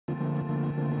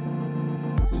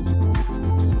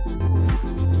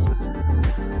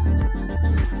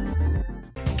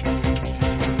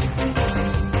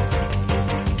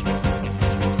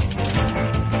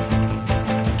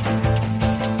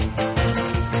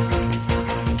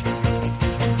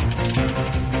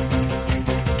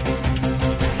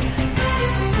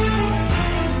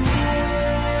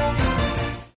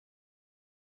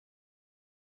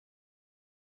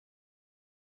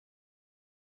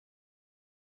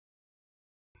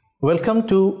Welcome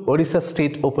to Odisha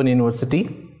State Open University.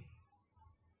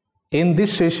 In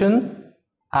this session,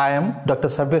 I am Dr.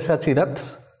 Sabhyasha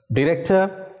Chirath,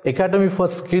 Director, Academy for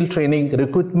Skill Training,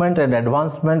 Recruitment and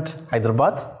Advancement,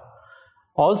 Hyderabad.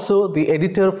 Also the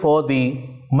editor for the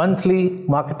monthly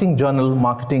marketing journal,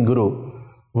 Marketing Guru.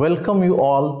 Welcome you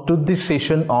all to this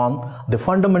session on the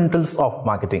fundamentals of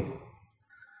marketing.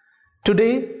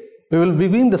 Today, we will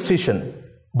begin the session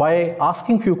by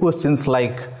asking few questions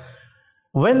like,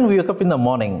 when we wake up in the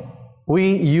morning,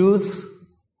 we use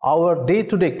our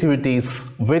day-to-day activities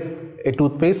with a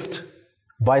toothpaste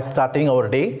by starting our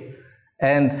day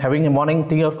and having a morning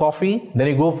tea or coffee. Then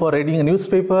you go for reading a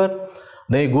newspaper.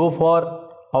 Then you go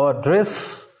for our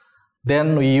dress.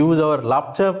 Then we use our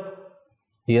laptop,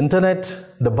 the internet,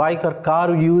 the bike or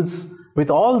car we use. With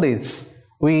all this,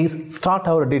 we start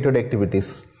our day-to-day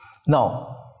activities.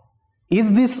 Now,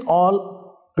 is this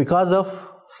all because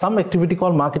of some activity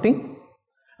called marketing?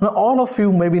 Now, all of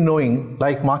you may be knowing,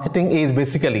 like marketing is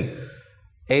basically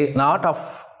an art of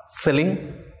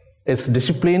selling, it's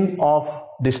discipline of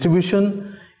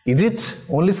distribution. Is it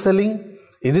only selling?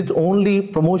 Is it only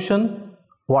promotion?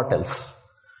 What else?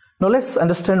 Now, let's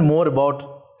understand more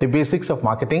about the basics of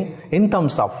marketing in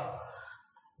terms of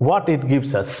what it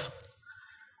gives us.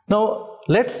 Now,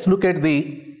 let's look at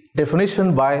the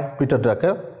definition by Peter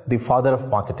Drucker, the father of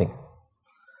marketing.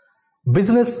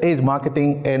 Business is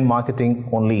marketing and marketing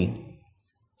only.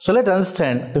 So let's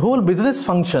understand the whole business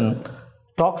function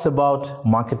talks about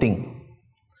marketing.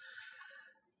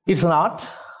 It's an art,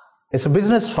 it's a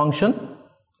business function,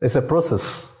 it's a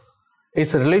process,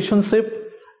 it's a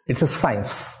relationship, it's a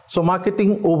science. So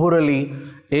marketing overall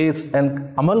is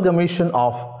an amalgamation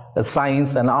of a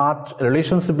science, an art, a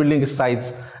relationship building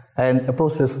sides, and a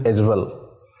process as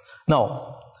well. Now,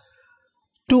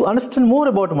 to understand more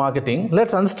about marketing,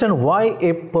 let's understand why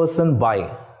a person buy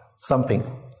something.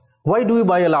 Why do we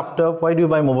buy a laptop? Why do you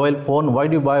buy a mobile phone? Why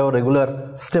do you buy our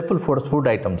regular staple food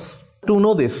items? To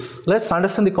know this, let's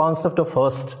understand the concept of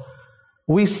first.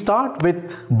 We start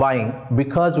with buying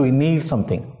because we need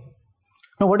something.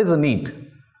 Now, what is a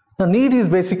need? The need is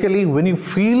basically when you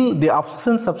feel the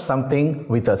absence of something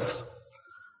with us.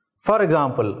 For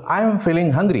example, I am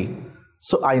feeling hungry,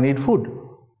 so I need food.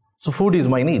 So food is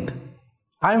my need.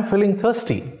 I am feeling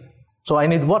thirsty, so I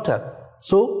need water.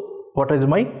 So what is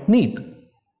my need?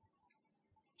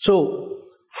 So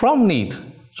from need,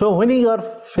 so when you are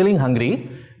feeling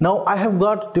hungry, now I have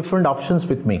got different options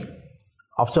with me.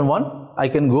 Option 1, I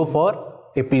can go for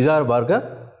a pizza or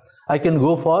burger. I can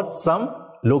go for some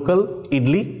local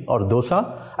idli or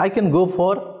dosa. I can go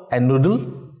for a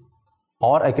noodle,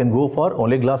 or I can go for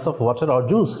only a glass of water or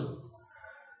juice.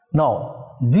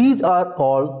 Now, these are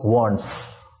called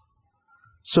wants.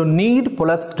 So need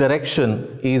plus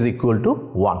direction is equal to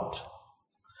want.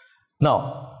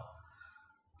 Now,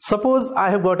 suppose I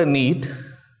have got a need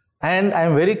and I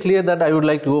am very clear that I would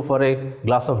like to go for a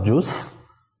glass of juice,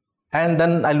 and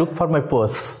then I look for my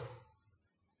purse.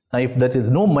 Now, if there is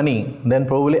no money, then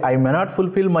probably I may not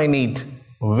fulfill my need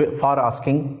for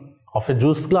asking of a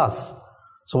juice glass.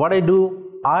 So what I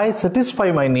do, I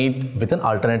satisfy my need with an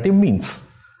alternative means.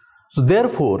 So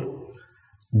therefore,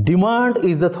 demand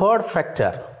is the third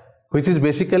factor, which is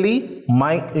basically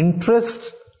my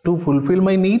interest to fulfill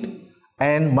my need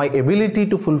and my ability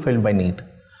to fulfill my need.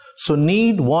 So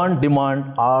need, want,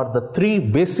 demand are the three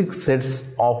basic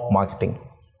sets of marketing.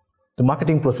 The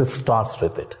marketing process starts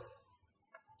with it.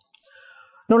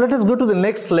 Now let us go to the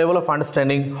next level of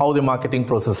understanding how the marketing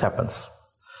process happens.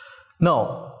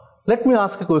 Now, let me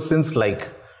ask you questions like,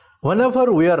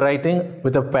 whenever we are writing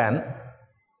with a pen,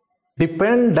 the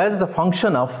pen does the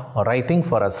function of writing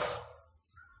for us.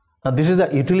 Now, this is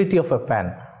the utility of a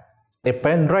pen. A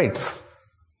pen writes.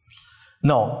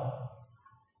 Now,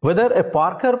 whether a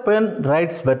Parker pen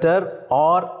writes better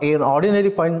or an ordinary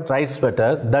pen writes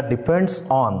better, that depends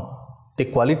on the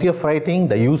quality of writing,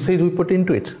 the usage we put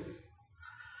into it.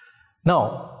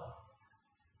 Now,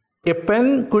 a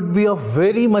pen could be of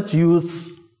very much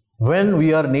use when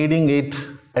we are needing it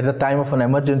at the time of an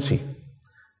emergency.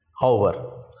 However,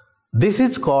 this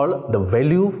is called the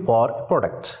value for a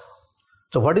product.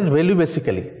 So what is value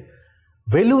basically?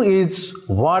 Value is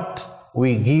what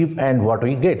we give and what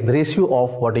we get, the ratio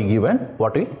of what we give and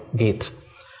what we get.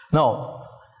 Now,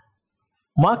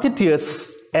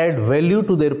 marketeers add value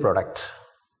to their product.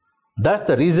 That's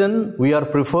the reason we are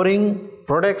preferring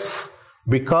products,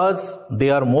 because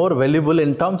they are more valuable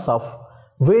in terms of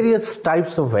various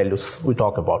types of values we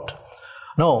talk about.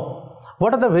 Now,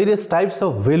 what are the various types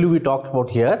of value we talk about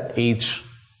here? Is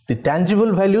the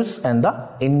tangible values and the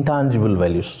intangible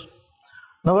values.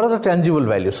 Now, what are the tangible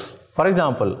values? For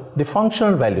example, the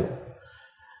functional value.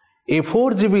 A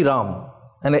 4 GB RAM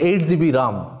and a 8 GB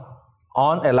RAM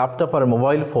on a laptop or a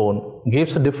mobile phone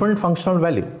gives a different functional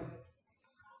value.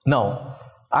 Now,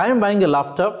 I am buying a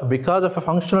laptop because of a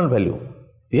functional value.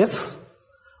 Yes.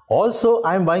 Also,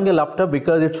 I am buying a laptop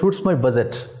because it suits my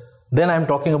budget. Then I am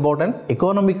talking about an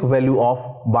economic value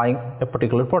of buying a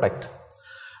particular product.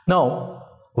 Now,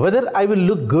 whether I will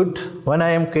look good when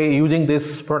I am using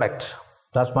this product,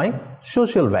 that's my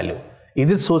social value. Is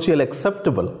it socially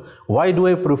acceptable? Why do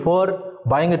I prefer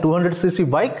buying a 200cc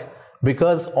bike?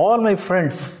 Because all my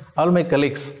friends, all my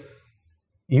colleagues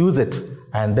use it,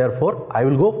 and therefore I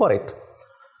will go for it.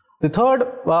 The third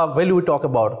value we talk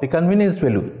about, the convenience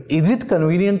value. Is it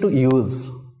convenient to use?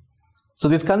 So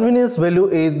this convenience value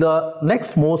is the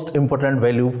next most important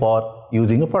value for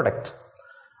using a product.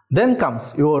 Then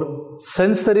comes your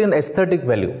sensory and aesthetic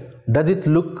value. Does it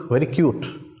look very cute?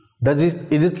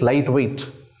 Is it lightweight?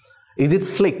 Is it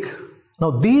slick?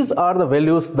 Now these are the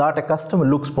values that a customer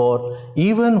looks for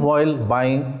even while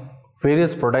buying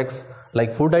various products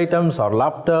like food items or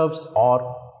laptops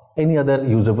or any other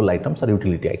usable items or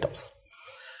utility items.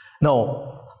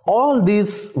 Now all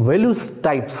these values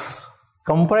types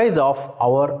comprise of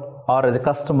our or the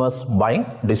customer's buying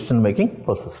decision making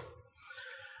process.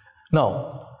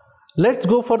 Now let's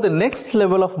go for the next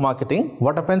level of marketing.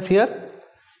 What happens here?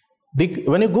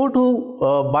 When you go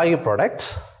to buy a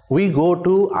product, we go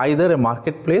to either a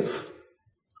marketplace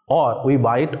or we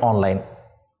buy it online,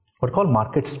 what called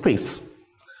market space.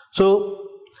 So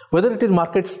whether it is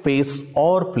market space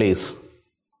or place,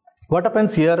 what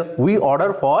happens here? We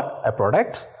order for a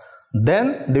product,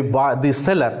 then the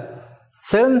seller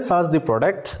sells us the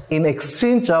product in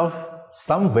exchange of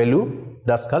some value,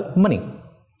 that's called money.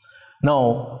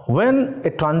 Now when a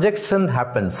transaction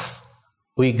happens,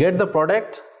 we get the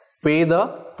product, pay the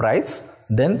price,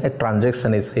 then a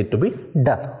transaction is said to be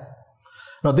done.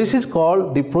 Now this is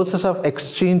called the process of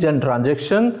exchange and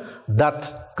transaction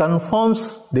that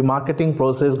confirms the marketing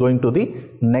process going to the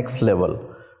next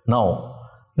level. Now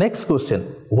next question,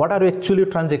 what are we actually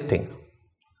transacting?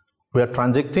 We are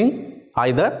transacting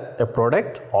either a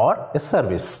product or a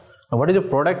service. Now what is a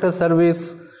product or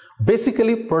service?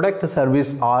 Basically product or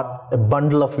service are a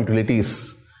bundle of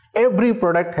utilities. Every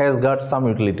product has got some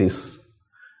utilities.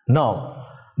 Now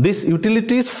these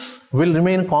utilities will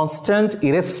remain constant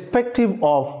irrespective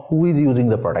of who is using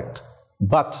the product,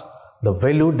 but the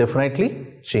value definitely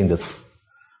changes,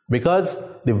 because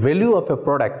the value of a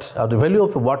product or the value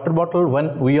of a water bottle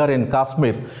when we are in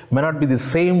Kashmir may not be the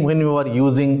same when you are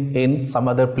using in some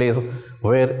other place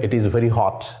where it is very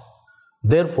hot.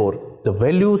 Therefore the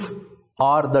values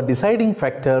are the deciding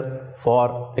factor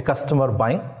for a customer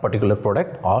buying particular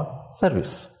product or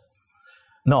service.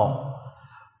 Now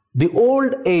the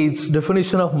old age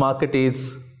definition of market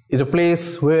is a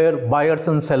place where buyers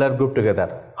and sellers group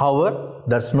together. However,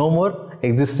 that's no more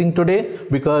existing today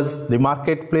because the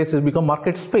marketplace has become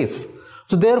market space.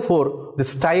 So therefore, the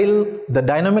style, the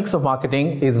dynamics of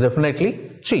marketing is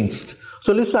definitely changed.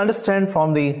 So let's understand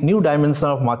from the new dimension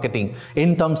of marketing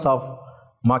in terms of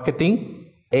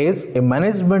marketing is a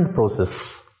management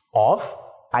process of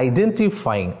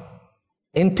identifying,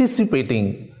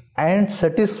 anticipating and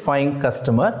satisfying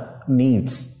customer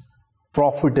needs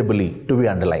profitably, to be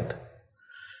underlined.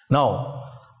 Now,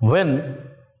 when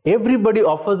everybody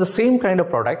offers the same kind of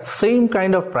product, same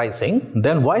kind of pricing,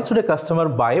 then why should a customer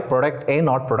buy product A,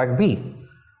 not product B?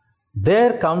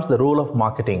 There comes the role of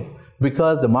marketing,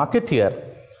 because the marketeer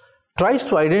tries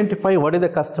to identify what is the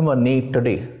customer need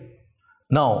today.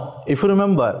 Now, if you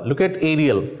remember, look at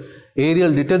Ariel.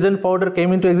 Ariel detergent powder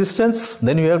came into existence.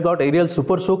 Then you have got Ariel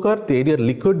Super Soaker, the Ariel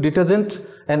liquid detergent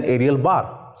and Ariel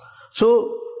bar.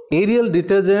 So Ariel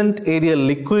detergent, Ariel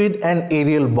liquid and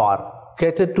Ariel bar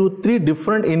cater to three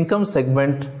different income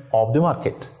segments of the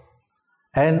market.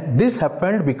 And this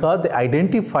happened because they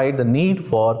identified the need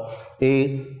for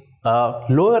a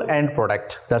lower end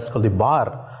product, that's called the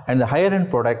bar, and the higher end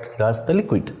product, that's the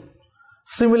liquid.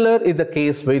 Similar is the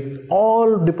case with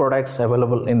all the products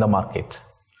available in the market.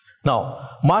 Now,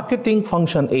 marketing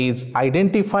function is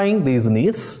identifying these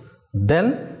needs,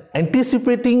 then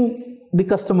anticipating the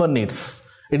customer needs.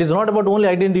 It is not about only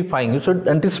identifying, you should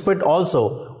anticipate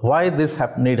also why this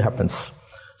need happens.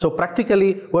 So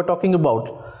practically, we're talking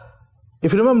about,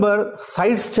 if you remember,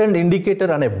 side stand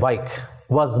indicator on a bike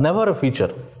was never a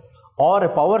feature, or a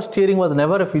power steering was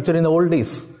never a feature in the old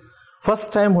days.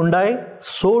 First time Hyundai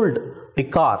sold a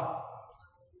car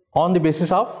on the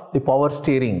basis of the power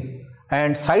steering.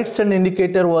 And side stand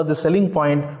indicator was the selling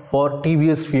point for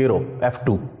TVS Fiero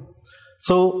F2.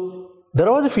 So there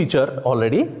was a feature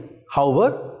already.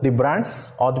 However, the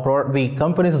brands or the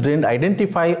companies didn't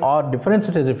identify or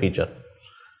differentiate as a feature.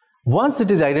 Once it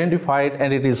is identified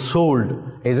and it is sold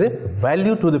as a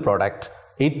value to the product,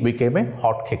 it became a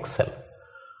hotcake sell.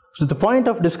 So the point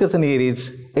of discussion here is,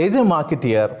 as a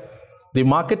marketeer, the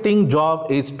marketing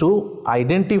job is to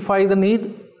identify the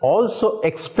need, also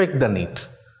expect the need,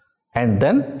 and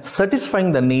then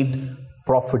satisfying the need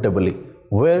profitably,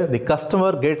 where the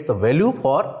customer gets the value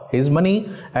for his money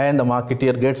and the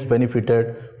marketeer gets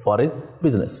benefited for his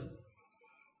business.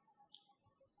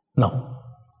 Now,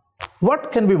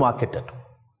 what can be marketed?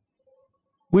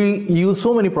 We use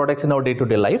so many products in our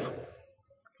day-to-day life.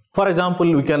 For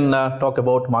example, we can talk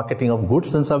about marketing of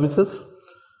goods and services.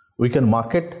 We can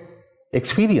market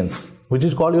experience, which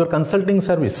is called your consulting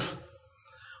service.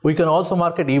 We can also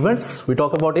market events. We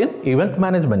talk about in event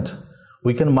management.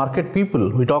 We can market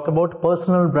people. We talk about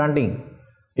personal branding.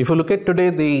 If you look at today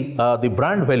the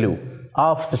brand value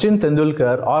of Sachin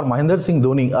Tendulkar or Mahendra Singh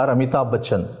Dhoni or Amitabh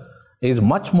Bachchan is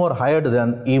much more higher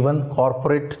than even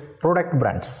corporate product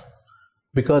brands,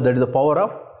 because that is the power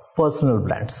of personal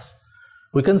brands.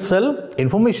 We can sell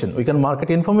information. We can market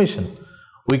information.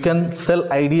 We can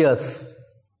sell ideas.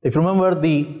 If you remember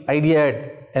the idea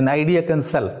ad, an idea can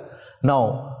sell.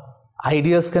 Now,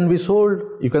 ideas can be sold.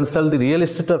 You can sell the real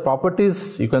estate or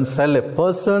properties. You can sell a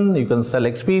person. You can sell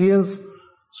experience.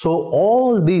 So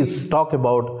all these talk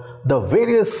about the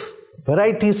various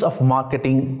varieties of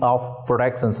marketing of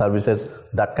products and services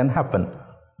that can happen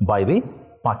by the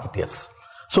marketeers.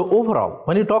 So overall,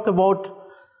 when you talk about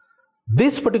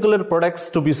these particular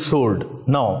products to be sold,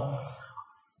 now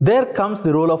there comes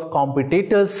the role of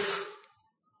competitors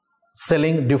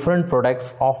selling different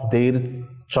products of their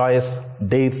choice,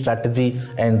 their strategy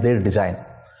and their design.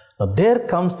 Now there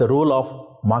comes the role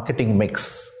of marketing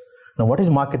mix. Now what is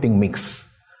marketing mix?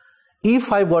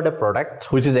 If I got a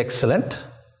product which is excellent,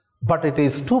 but it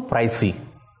is too pricey,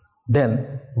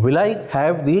 then will I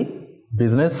have the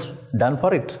business done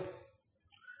for it?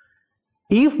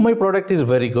 If my product is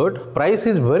very good, price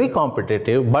is very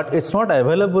competitive, but it's not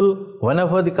available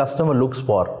whenever the customer looks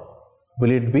for, will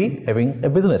it be having a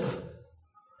business?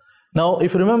 Now,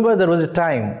 if you remember, there was a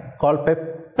time called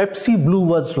Pepsi Blue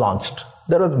was launched.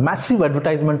 There was massive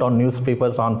advertisement on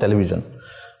newspapers, on television.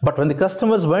 But when the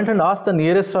customers went and asked the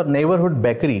nearest or neighborhood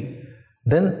bakery,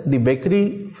 then the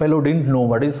bakery fellow didn't know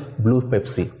what is Blue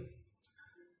Pepsi.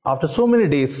 After so many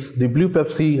days, the Blue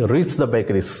Pepsi reached the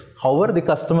bakeries. However, the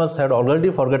customers had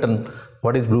already forgotten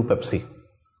what is Blue Pepsi.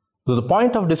 So the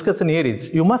point of discussion here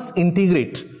is, you must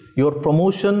integrate your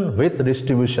promotion with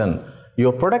distribution.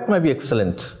 Your product may be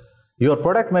excellent. Your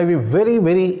product may be very,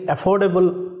 very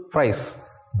affordable price,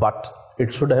 but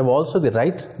it should have also the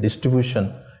right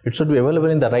distribution. It should be available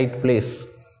in the right place.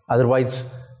 Otherwise,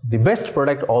 the best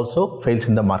product also fails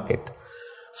in the market.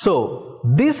 So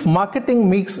this marketing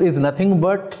mix is nothing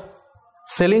but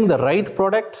selling the right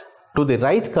product to the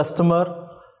right customer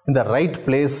in the right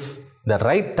place, the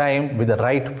right time with the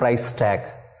right price tag.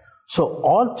 So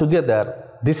all together,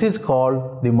 this is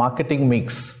called the marketing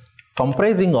mix,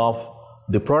 comprising of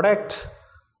the product,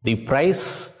 the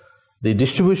price, the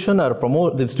distribution or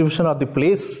the distribution of the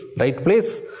place, right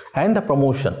place, and the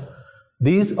promotion.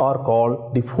 These are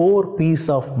called the 4 P's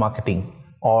of marketing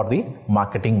or the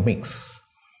marketing mix.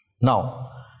 Now,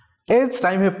 as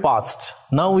time has passed,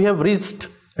 now we have reached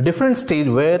a different stage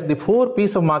where the 4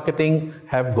 P's of marketing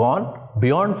have gone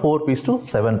beyond 4 P's to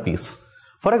 7 P's.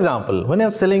 For example, when you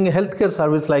are selling a healthcare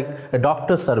service like a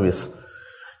doctor's service,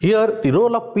 here the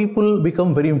role of people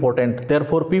become very important.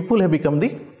 Therefore, people have become the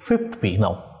 5th P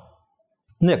now.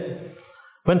 Next,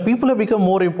 when people have become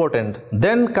more important,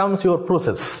 then comes your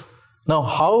process. Now,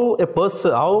 how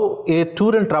a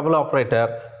tour and travel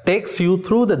operator takes you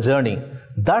through the journey,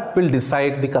 that will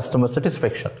decide the customer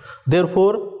satisfaction.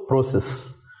 Therefore,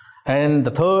 process. And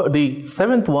the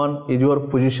 7th one is your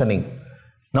positioning.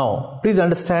 Now, please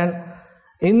understand,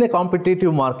 in a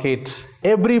competitive market,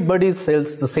 everybody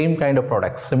sells the same kind of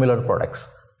products, similar products.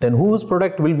 Then whose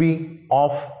product will be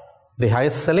of the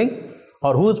highest selling,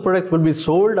 or whose product will be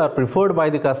sold or preferred by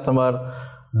the customer?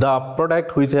 The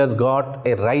product which has got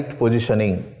a right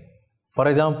positioning. For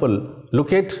example,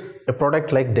 look at a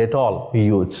product like Dettol we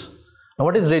use. Now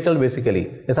what is Dettol basically?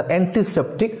 It's an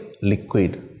antiseptic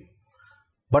liquid.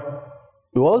 But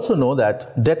you also know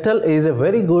that Dettol is a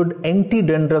very good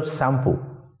anti-dandruff shampoo.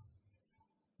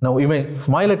 Now you may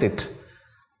smile at it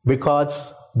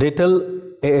because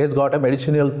Dettol has got a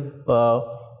medicinal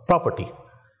property.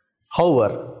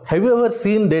 However, have you ever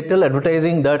seen Dettol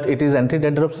advertising that it is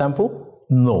anti-dandruff shampoo?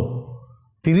 No.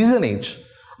 The reason is,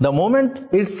 the moment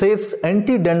it says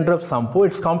anti-dandruff shampoo,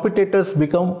 its competitors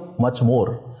become much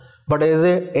more. But as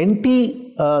an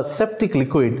antiseptic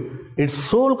liquid, its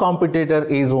sole competitor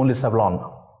is only Savlon.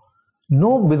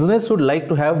 No business would like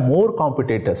to have more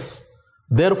competitors.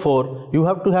 Therefore, you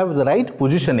have to have the right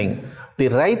positioning, the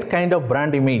right kind of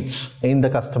brand image in the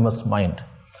customer's mind.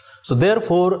 So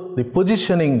therefore, the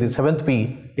positioning, the 7th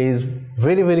P, is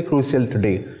very, very crucial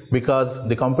today because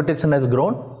the competition has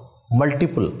grown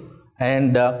multiple,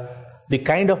 and the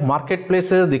kind of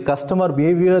marketplaces, the customer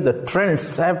behavior, the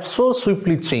trends have so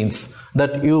swiftly changed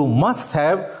that you must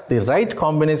have the right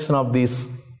combination of these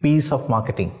P's of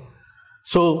marketing.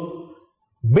 So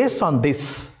based on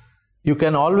this, you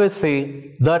can always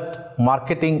say that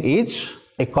marketing is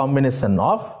a combination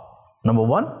of, number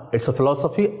one, it's a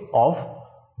philosophy of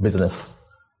business.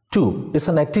 2, it's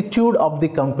an attitude of the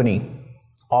company,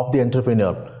 of the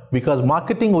entrepreneur, because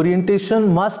marketing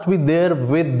orientation must be there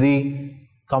with the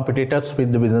competitors,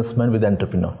 with the businessman, with the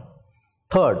entrepreneur.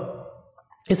 3rd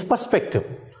is perspective.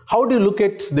 How do you look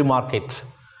at the market?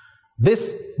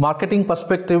 This marketing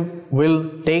perspective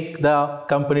will take the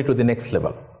company to the next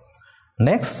level.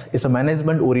 Next is a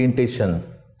management orientation.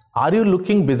 Are you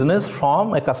looking business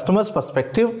from a customer's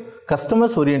perspective,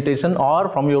 customer's orientation, or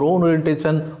from your own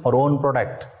orientation or own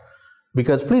product?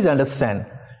 Because please understand,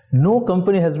 no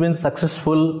company has been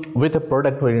successful with a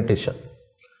product orientation.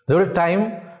 There was a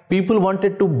time people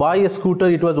wanted to buy a scooter,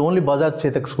 it was only Bajaj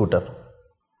Chetak scooter.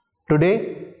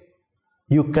 Today,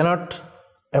 you cannot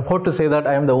afford to say that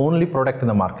I am the only product in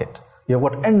the market. You have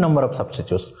got n number of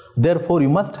substitutes. Therefore, you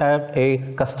must have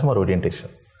a customer orientation.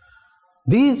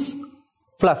 These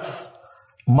plus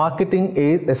marketing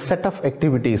is a set of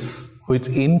activities which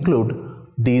include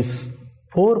these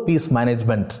 4 P's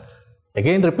management.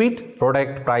 Again repeat,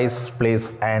 product, price,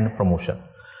 place and promotion.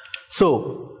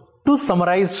 So to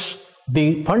summarize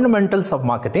the fundamentals of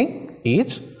marketing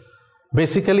is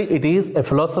basically it is a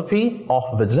philosophy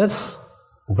of business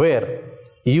where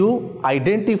you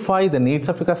identify the needs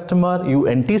of the customer, you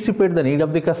anticipate the need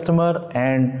of the customer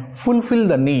and fulfill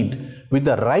the need with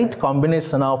the right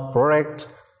combination of product,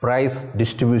 price,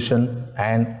 distribution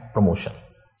and promotion.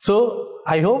 So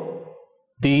I hope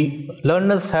the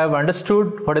learners have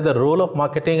understood what is the role of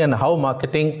marketing and how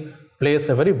marketing plays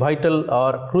a very vital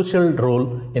or crucial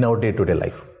role in our day-to-day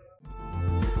life.